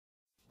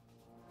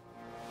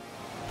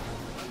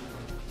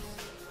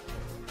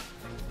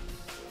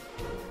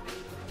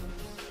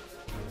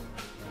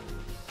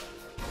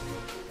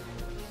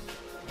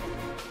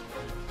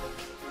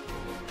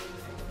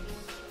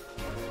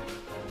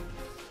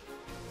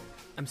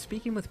I'm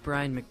speaking with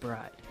Brian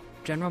McBride,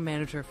 General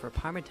Manager for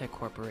Parmatech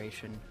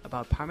Corporation,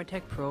 about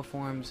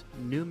Parmatech-Proform's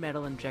new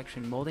metal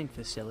injection molding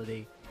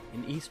facility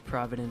in East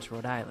Providence,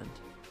 Rhode Island.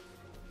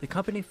 The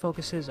company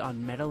focuses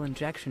on metal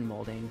injection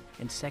molding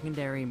and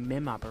secondary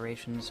MIM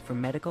operations for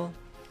medical,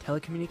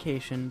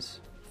 telecommunications,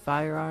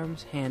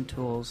 firearms, hand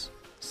tools,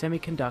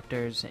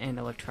 semiconductors, and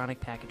electronic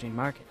packaging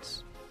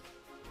markets.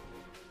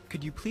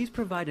 Could you please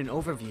provide an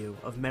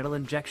overview of metal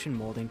injection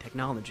molding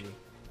technology?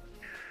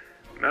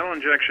 Metal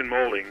injection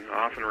molding,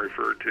 often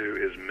referred to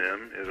as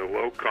MIM, is a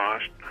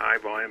low-cost,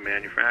 high-volume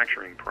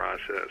manufacturing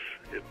process.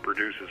 It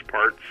produces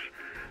parts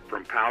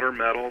from powder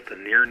metal to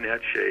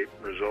near-net shape,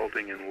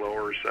 resulting in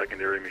lower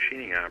secondary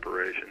machining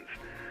operations.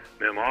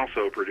 MIM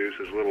also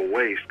produces little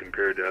waste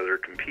compared to other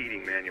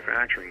competing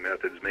manufacturing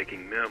methods,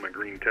 making MIM a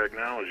green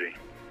technology.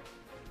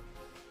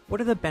 What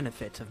are the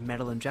benefits of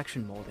metal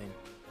injection molding?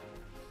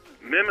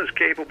 MIM is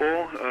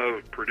capable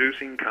of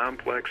producing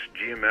complex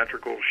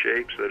geometrical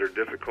shapes that are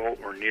difficult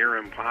or near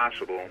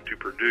impossible to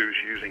produce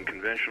using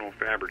conventional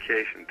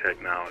fabrication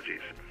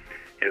technologies.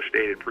 As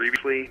stated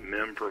previously,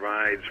 MIM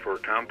provides for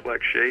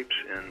complex shapes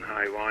and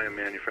high-volume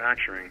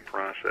manufacturing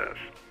process.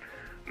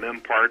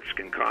 MIM parts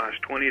can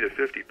cost 20 to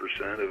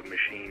 50% of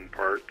machine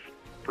parts,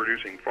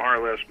 producing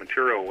far less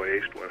material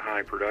waste with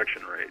high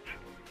production rates.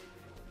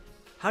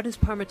 How does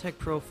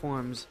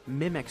Parmatech-Proform's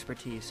MIM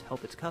expertise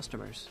help its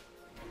customers?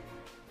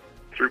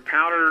 Through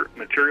powder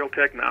material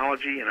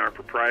technology and our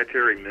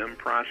proprietary MIM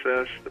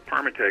process, the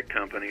Parmatech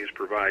companies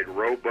provide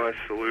robust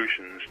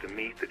solutions to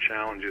meet the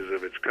challenges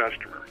of its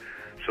customer.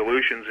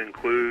 Solutions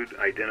include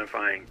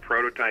identifying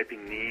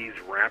prototyping needs,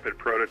 rapid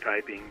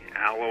prototyping,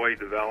 alloy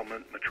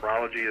development,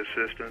 metrology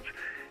assistance,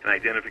 and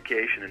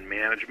identification and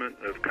management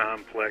of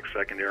complex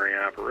secondary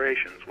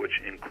operations, which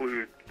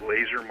include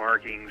laser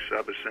marking,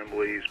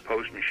 sub-assemblies,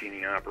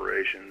 post-machining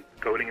operation,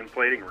 coating and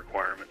plating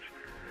requirements.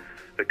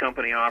 The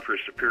company offers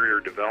superior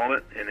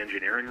development and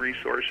engineering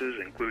resources,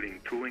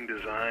 including tooling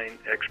design,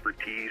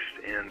 expertise,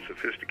 and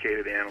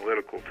sophisticated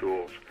analytical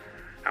tools.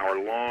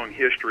 Our long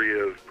history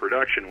of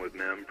production with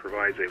MIM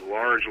provides a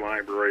large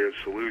library of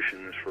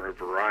solutions for a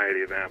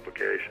variety of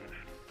applications.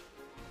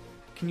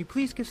 Can you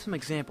please give some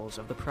examples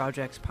of the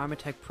projects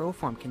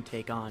Parmatech-Proform can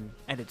take on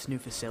at its new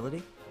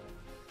facility?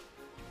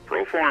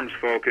 Proform's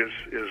focus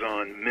is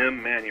on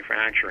MIM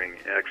manufacturing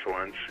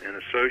excellence and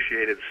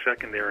associated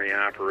secondary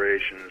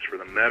operations for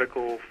the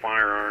medical,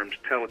 firearms,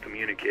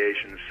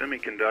 telecommunications,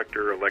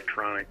 semiconductor,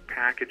 electronic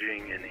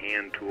packaging, and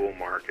hand tool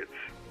markets.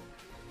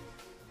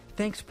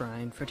 Thanks,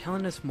 Brian, for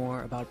telling us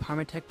more about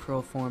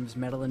Parmatech-Proform's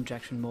metal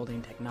injection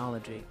molding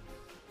technology.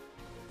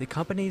 The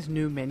company's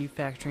new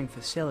manufacturing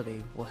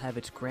facility will have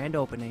its grand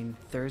opening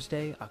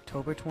Thursday,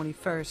 October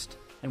 21st,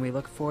 and we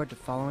look forward to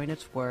following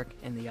its work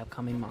in the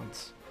upcoming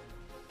months.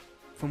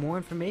 For more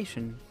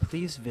information,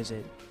 please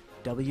visit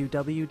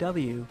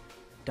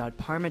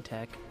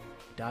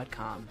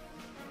www.parmatech.com.